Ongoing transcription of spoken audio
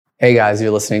Hey guys, you're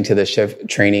listening to the Shift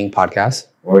Training Podcast,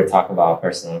 where we talk about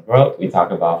personal growth, we talk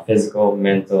about physical,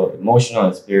 mental, emotional,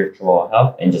 and spiritual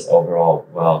health, and just overall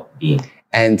well-being.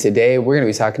 And today we're going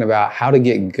to be talking about how to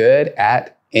get good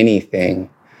at anything.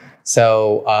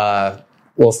 So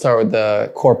we'll start with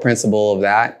the core principle of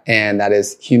that, and that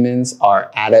is humans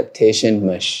are adaptation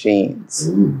machines.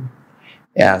 Ooh.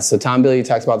 Yeah, so Tom Bilyeu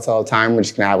talks about this all the time. We're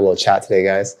just going to have a little chat today,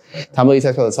 guys. Tom Bilyeu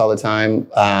talks about this all the time.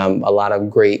 A lot of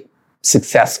great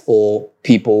successful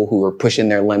people who are pushing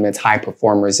their limits, high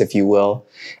performers, if you will,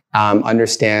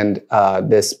 understand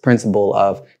this principle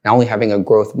of not only having a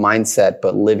growth mindset,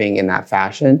 but living in that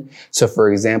fashion. So,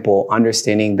 for example,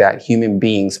 understanding that human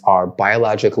beings are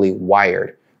biologically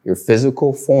wired. Your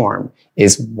physical form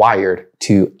is wired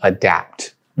to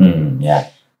adapt.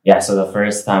 Yeah. So the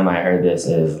first time I heard this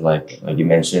is like you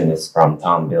mentioned, it's from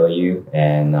Tom Bilyeu,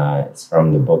 and it's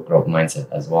from the book Growth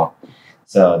Mindset as well.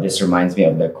 So this reminds me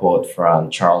of the quote from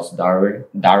Charles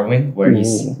Darwin, where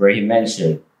he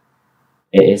mentioned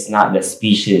it's not the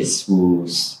species who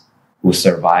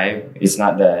survive. It's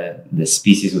not the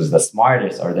species who's the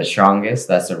smartest or the strongest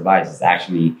that survives. It's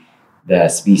actually the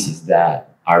species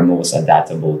that are most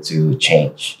adaptable to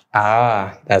change.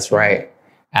 Ah, that's right.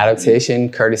 Adaptation,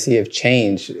 courtesy of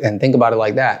change. And think about it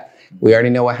like that. We already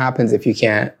know what happens if you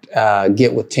can't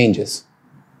get with changes.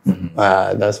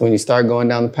 Mm-hmm. That's when you start going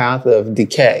down the path of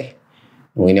decay.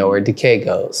 We know where decay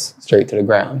goes, straight to the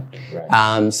ground.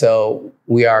 Right. So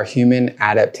we are human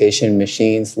adaptation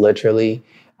machines, literally.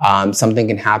 Something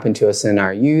can happen to us in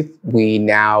our youth. We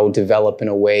now develop in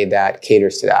a way that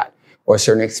caters to that, or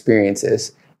certain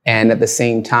experiences. And at the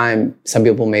same time, some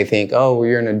people may think, oh, well,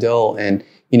 you're an adult and,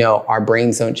 our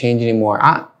brains don't change anymore.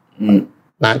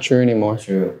 Not true anymore.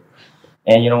 True.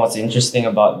 And what's interesting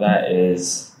about that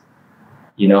is,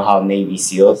 how Navy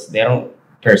SEALs, they don't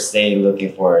per se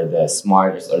looking for the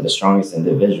smartest or the strongest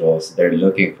individuals. They're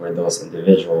looking for those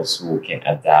individuals who can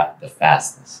adapt the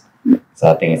fastest.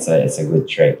 So I think it's a good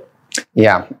trait.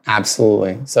 Yeah,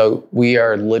 absolutely. So we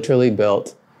are literally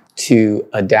built to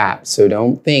adapt. So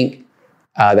don't think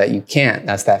that you can't.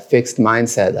 That's that fixed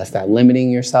mindset. That's that limiting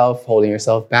yourself, holding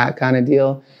yourself back kind of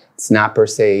deal. It's not per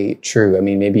se true. I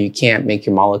mean, maybe you can't make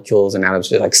your molecules and atoms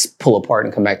just like pull apart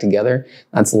and come back together.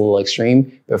 That's a little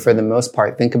extreme. But for the most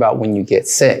part, think about when you get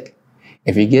sick.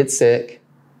 If you get sick,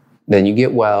 then you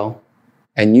get well.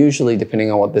 And usually,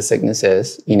 depending on what the sickness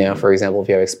is, for example, if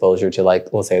you have exposure to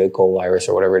let's say the cold virus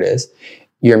or whatever it is,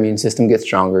 your immune system gets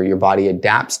stronger. Your body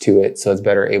adapts to it. So it's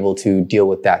better able to deal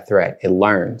with that threat. It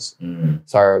learns.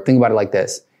 So think about it like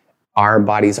this. Our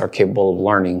bodies are capable of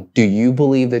learning. Do you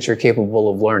believe that you're capable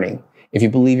of learning? If you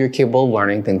believe you're capable of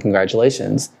learning, then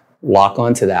congratulations. Lock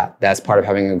onto that. That's part of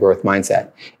having a growth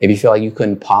mindset. If you feel like you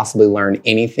couldn't possibly learn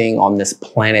anything on this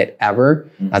planet ever,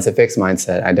 that's a fixed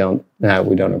mindset.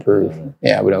 We don't approve.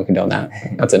 Yeah, we don't condone that.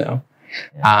 That's a no.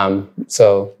 Yeah.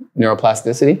 So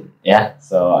neuroplasticity? Yeah.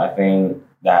 So I think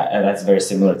that's very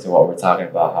similar to what we're talking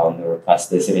about, how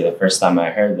neuroplasticity, the first time I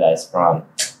heard that is from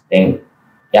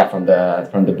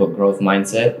the book Growth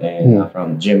Mindset and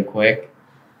from Jim Kwik.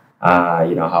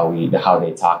 How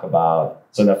they talk about.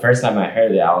 So the first time I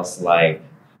heard it, I was like,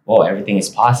 "Whoa, everything is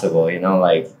possible."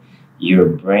 Like your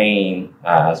brain,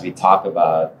 as we talk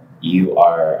about, you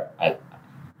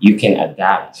can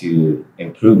adapt to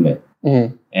improvement,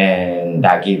 and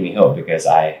that gave me hope because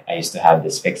I used to have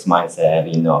this fixed mindset,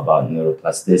 about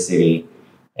neuroplasticity,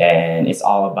 and it's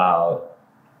all about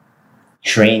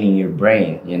training your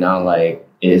brain.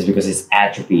 It is because it's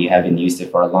atrophy. You haven't used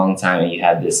it for a long time, and you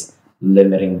have this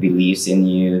limiting beliefs in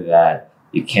you that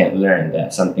you can't learn,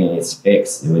 that something is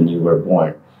fixed when you were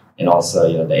born. And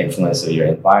also, the influence of your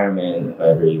environment,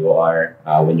 whoever you are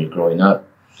when you're growing up.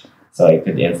 So it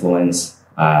could influence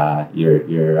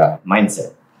your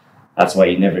mindset. That's why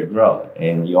you never grow.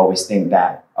 And you always think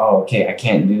that, oh, okay, I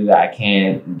can't do that. I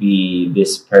can't be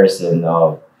this person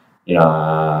of,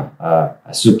 a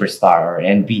superstar or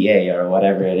NBA or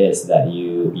whatever it is that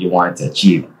you want to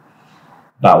achieve.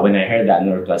 But when I heard that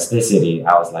neuroplasticity,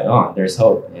 I was like, oh, there's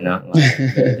hope,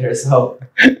 there's hope.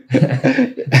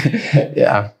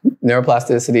 Yeah.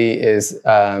 Neuroplasticity is,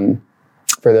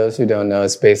 for those who don't know,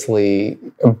 it's basically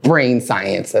brain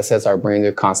science that says our brains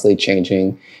are constantly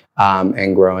changing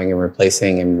and growing and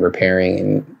replacing and repairing.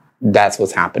 And that's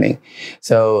what's happening.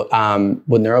 So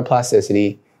with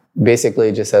neuroplasticity, basically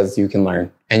it just says you can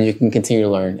learn and you can continue to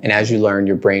learn. And as you learn,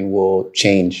 your brain will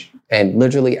change. And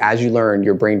literally, as you learn,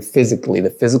 your brain physically, the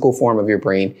physical form of your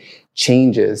brain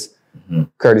changes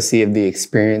courtesy of the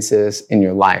experiences in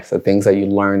your life, the things that you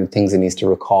learn, the things it needs to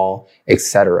recall,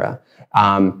 etc.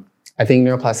 I think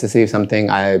neuroplasticity is something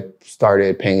I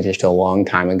started paying attention to a long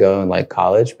time ago in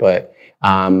college, but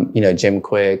Jim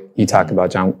Quick, you talk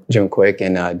about Jim Quick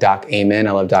and Doc Amen.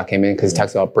 I love Doc Amen because he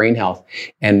talks about brain health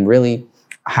and really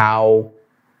how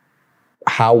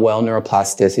well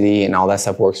neuroplasticity and all that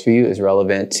stuff works for you is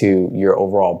relevant to your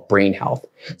overall brain health.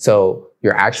 So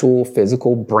your actual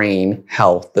physical brain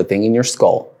health, the thing in your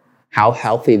skull, how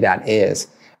healthy that is,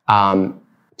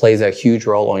 plays a huge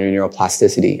role on your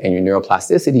neuroplasticity. And your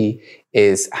neuroplasticity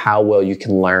is how well you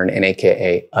can learn and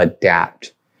AKA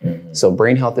adapt. Mm-hmm. So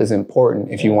brain health is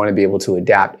important if you want to be able to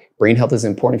adapt. Brain health is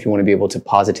important if you want to be able to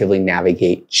positively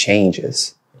navigate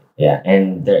changes. Yeah,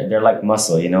 and they're like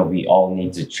muscle, we all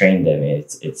need to train them.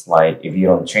 It's like if you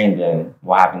don't train them,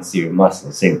 what happens to your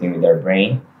muscles? Same thing with our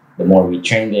brain. The more we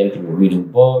train them through reading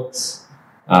books,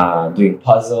 doing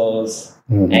puzzles,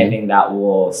 anything that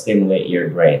will stimulate your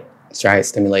brain. That's right,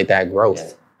 stimulate that growth.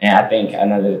 Yeah. And I think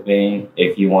another thing,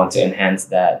 if you want to enhance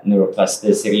that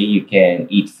neuroplasticity, you can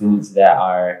eat foods that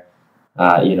are,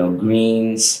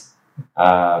 greens,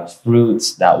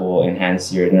 fruits that will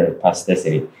enhance your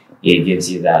neuroplasticity. It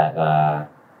gives you that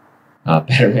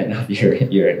betterment of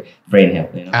your brain health.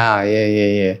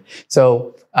 Yeah.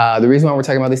 So the reason why we're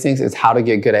talking about these things is how to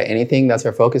get good at anything. That's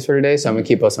our focus for today. So I'm going to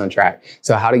keep us on track.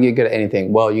 So how to get good at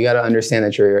anything? Well, you got to understand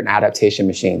that you're an adaptation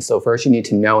machine. So first you need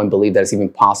to know and believe that it's even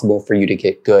possible for you to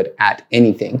get good at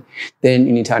anything. Then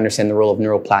you need to understand the role of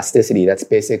neuroplasticity. That's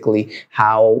basically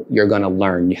how you're going to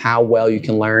learn, how well you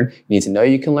can learn. You need to know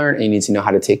you can learn, and you need to know how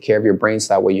to take care of your brain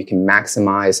so that way you can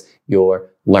maximize your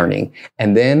learning.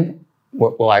 And then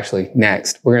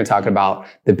next, we're going to talk about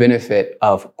the benefit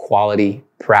of quality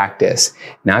practice,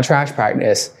 not trash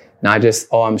practice, not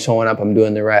just, I'm showing up, I'm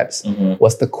doing the reps. Mm-hmm.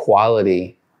 What's the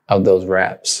quality of those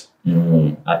reps?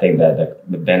 Mm-hmm. I think that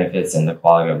the benefits and the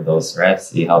quality of those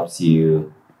reps, it helps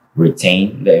you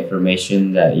retain the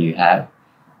information that you have,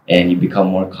 and you become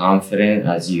more confident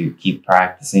as you keep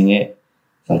practicing it.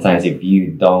 Sometimes if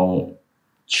you don't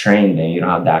train, then you don't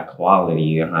have that quality,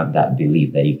 you don't have that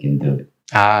belief that you can do it.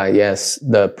 Yes.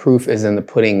 The proof is in the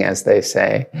pudding, as they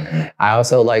say. Mm-hmm. I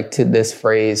also like this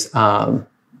phrase. I'm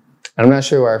not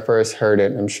sure where I first heard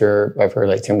it. I'm sure I've heard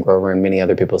like Tim Grover and many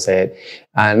other people say it.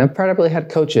 And I've probably had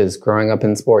coaches growing up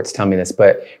in sports tell me this,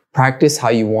 but practice how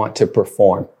you want to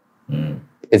perform. Mm.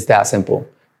 It's that simple.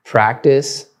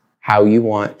 Practice how you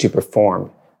want to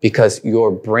perform, because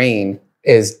your brain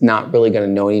is not really going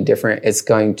to know any different. It's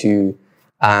going to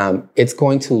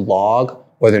log,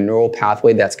 or the neural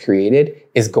pathway that's created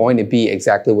is going to be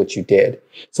exactly what you did.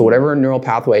 So whatever neural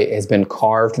pathway has been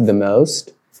carved the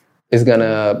most is going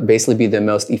to basically be the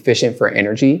most efficient for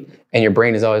energy. And your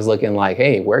brain is always looking like,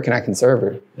 hey, where can I conserve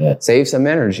it? Yeah. Save some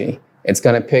energy. It's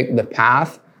going to pick the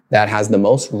path that has the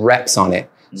most reps on it.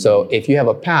 Mm-hmm. So if you have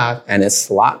a path and it's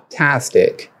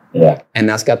slot-tastic, and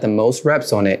that's got the most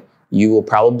reps on it, you will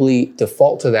probably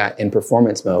default to that in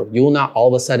performance mode. You will not all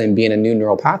of a sudden be in a new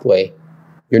neural pathway.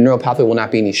 Your neural pathway will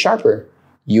not be any sharper.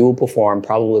 You will perform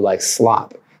probably like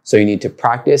slop. So you need to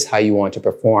practice how you want to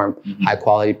perform. Mm-hmm. High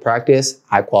quality practice,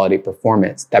 high quality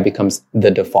performance. That becomes the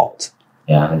default.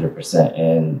 Yeah, 100%.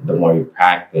 And the more you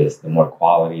practice, the more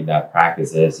quality that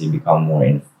practice is, you become more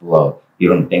in flow. You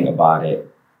don't think about it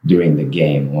during the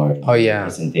game or the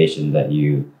presentation that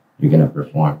you're going to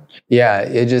perform. Yeah,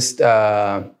 it just...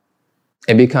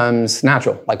 it becomes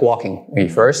natural, like walking. When you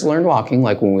first learned walking,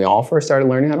 like when we all first started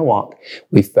learning how to walk,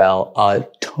 we fell a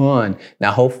ton.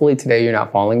 Now, hopefully today you're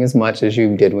not falling as much as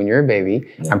you did when you were a baby.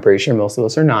 Yeah. I'm pretty sure most of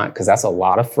us are not, because that's a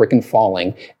lot of freaking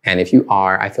falling. And if you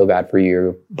are, I feel bad for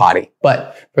your body.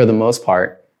 But for the most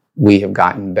part, we have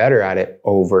gotten better at it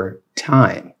over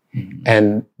time. Mm-hmm.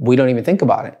 And we don't even think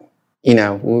about it. We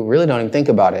really don't even think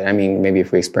about it. I mean, maybe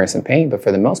if we experience some pain, but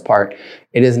for the most part,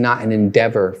 it is not an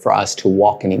endeavor for us to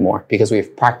walk anymore because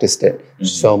we've practiced it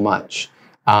so much.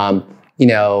 I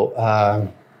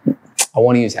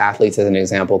want to use athletes as an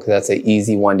example because that's an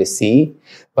easy one to see,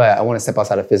 but I want to step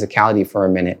outside of physicality for a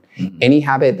minute. Mm-hmm. Any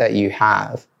habit that you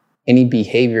have, any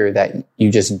behavior that you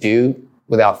just do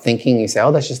without thinking, you say,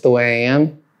 oh, that's just the way I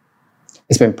am.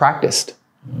 It's been practiced.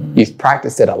 Mm-hmm. You've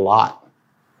practiced it a lot.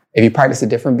 If you practice a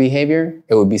different behavior,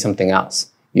 it would be something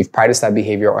else. You've practiced that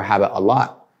behavior or habit a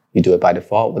lot. You do it by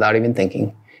default without even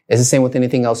thinking. It's the same with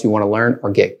anything else you want to learn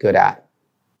or get good at.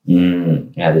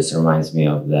 Yeah, this reminds me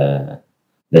of the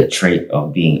trait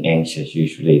of being anxious.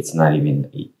 Usually it's not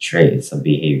even a trait, it's a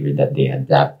behavior that they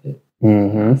adapted.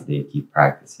 Mm-hmm. As they keep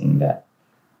practicing that.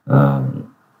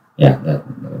 That the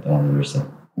one we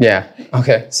saying. Yeah,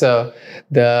 okay. So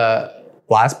the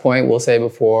last point we'll say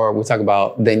before we talk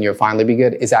about then you'll finally be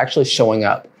good is actually showing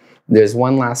up. There's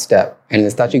one last step, and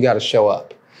it's that you got to show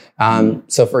up.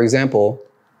 So for example,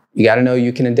 you got to know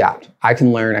you can adapt. I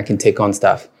can learn, I can take on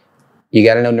stuff. You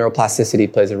got to know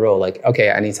neuroplasticity plays a role. Like,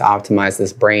 okay, I need to optimize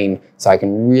this brain so I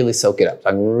can really soak it up. So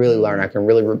I can really learn. I can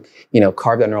really,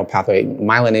 carve that neural pathway,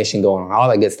 myelination going on, all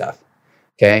that good stuff.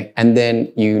 Okay. And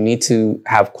then you need to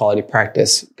have quality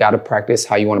practice. Got to practice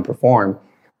how you want to perform.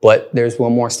 But there's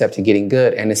one more step to getting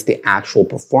good, and it's the actual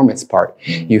performance part.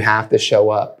 You have to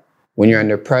show up. When you're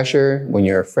under pressure, when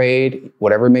you're afraid,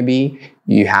 whatever it may be,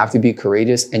 you have to be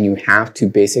courageous, and you have to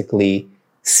basically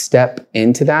step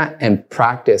into that and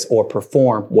practice or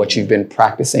perform what you've been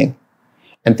practicing.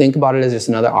 And think about it as just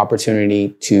another opportunity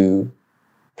to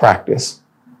practice.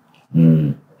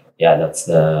 Yeah, that's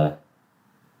the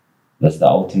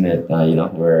ultimate,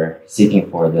 we're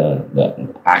seeking for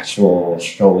the actual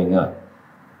showing up.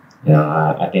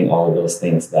 I think all of those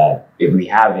things, that if we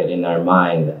have it in our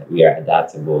mind that we are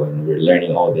adaptable and we're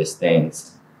learning all these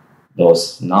things,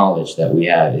 those knowledge that we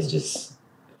have is just,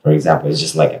 for example, it's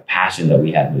just like a passion that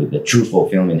we have. The true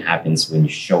fulfillment happens when you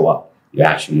show up. You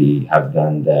actually have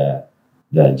done the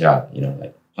job,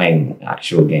 like playing the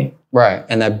actual game. Right.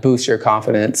 And that boosts your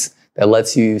confidence, that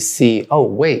lets you see, oh,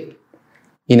 wait,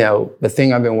 the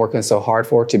thing I've been working so hard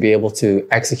for to be able to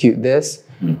execute this,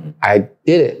 I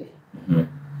did it.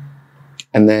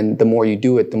 And then the more you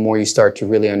do it, the more you start to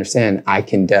really understand, I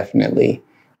can definitely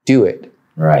do it.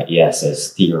 Right. Yes. It's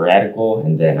theoretical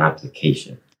and then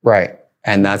application. Right.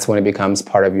 And that's when it becomes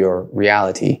part of your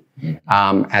reality.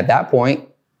 At that point,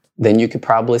 then you could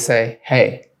probably say,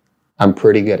 hey, I'm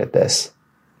pretty good at this.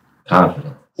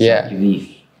 Confidence. Yeah.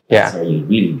 Belief. That's where you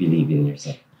really believe in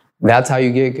yourself. That's how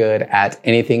you get good at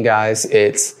anything, guys.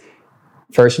 It's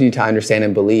first you need to understand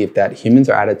and believe that humans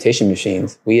are adaptation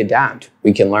machines. We adapt.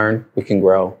 We can learn. We can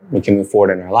grow. We can move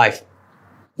forward in our life.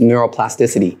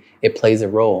 Neuroplasticity, it plays a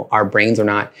role. Our brains are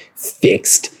not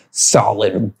fixed,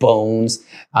 solid bones.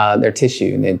 They're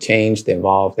tissue, and they change, they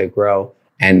evolve, they grow.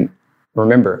 And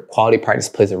remember, quality practice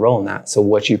plays a role in that. So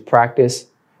what you practice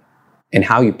and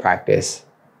how you practice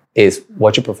is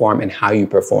what you perform and how you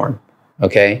perform.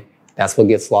 Okay? That's what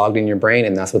gets logged in your brain,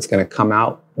 and that's what's going to come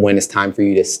out when it's time for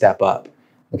you to step up.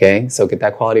 Okay? So get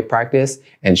that quality practice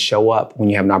and show up when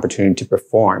you have an opportunity to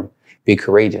perform. Be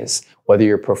courageous. Whether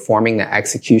you're performing the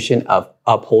execution of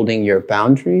upholding your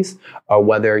boundaries, or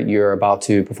whether you're about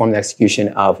to perform the execution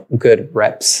of good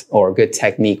reps or good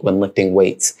technique when lifting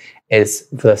weights, it's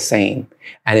the same.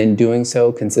 And in doing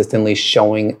so, consistently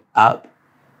showing up,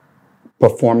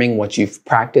 performing what you've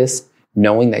practiced,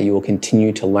 knowing that you will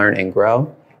continue to learn and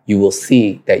grow, you will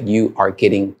see that you are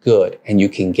getting good, and you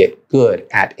can get good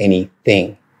at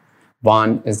anything.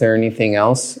 Vaughn, is there anything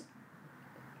else?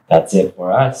 That's it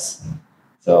for us.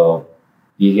 So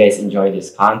if you guys enjoy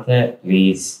this content,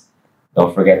 please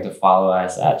don't forget to follow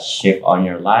us at Shift on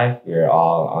Your Life. We're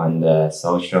all on the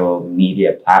social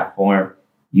media platform,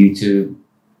 YouTube,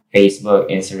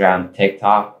 Facebook, Instagram,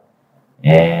 TikTok.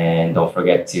 And don't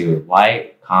forget to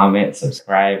like, comment,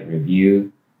 subscribe,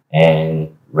 review,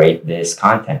 and rate this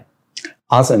content.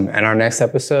 Awesome. And our next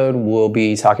episode, we'll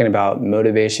be talking about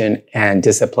motivation and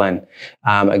discipline.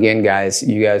 Again, guys,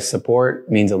 you guys' support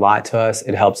means a lot to us.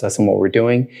 It helps us in what we're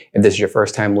doing. If this is your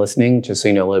first time listening, just so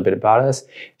you know a little bit about us,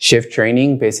 Shift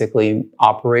Training basically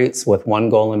operates with one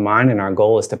goal in mind, and our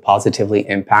goal is to positively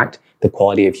impact the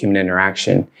quality of human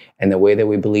interaction. And the way that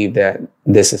we believe that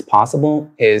this is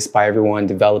possible is by everyone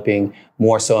developing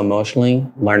more so emotionally,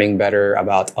 learning better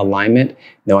about alignment,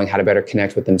 knowing how to better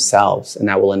connect with themselves. And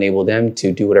that will enable them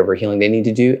to do whatever healing they need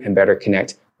to do and better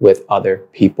connect with other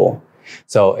people.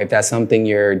 So if that's something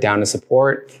you're down to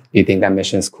support, you think that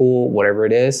mission is cool, whatever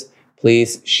it is,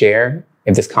 please share.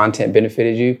 If this content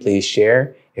benefited you, please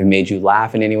share. If it made you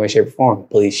laugh in any way, shape, or form,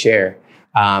 please share.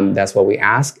 That's what we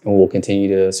ask, and we'll continue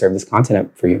to serve this content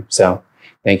up for you. So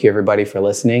thank you, everybody, for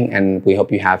listening, and we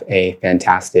hope you have a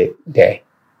fantastic day.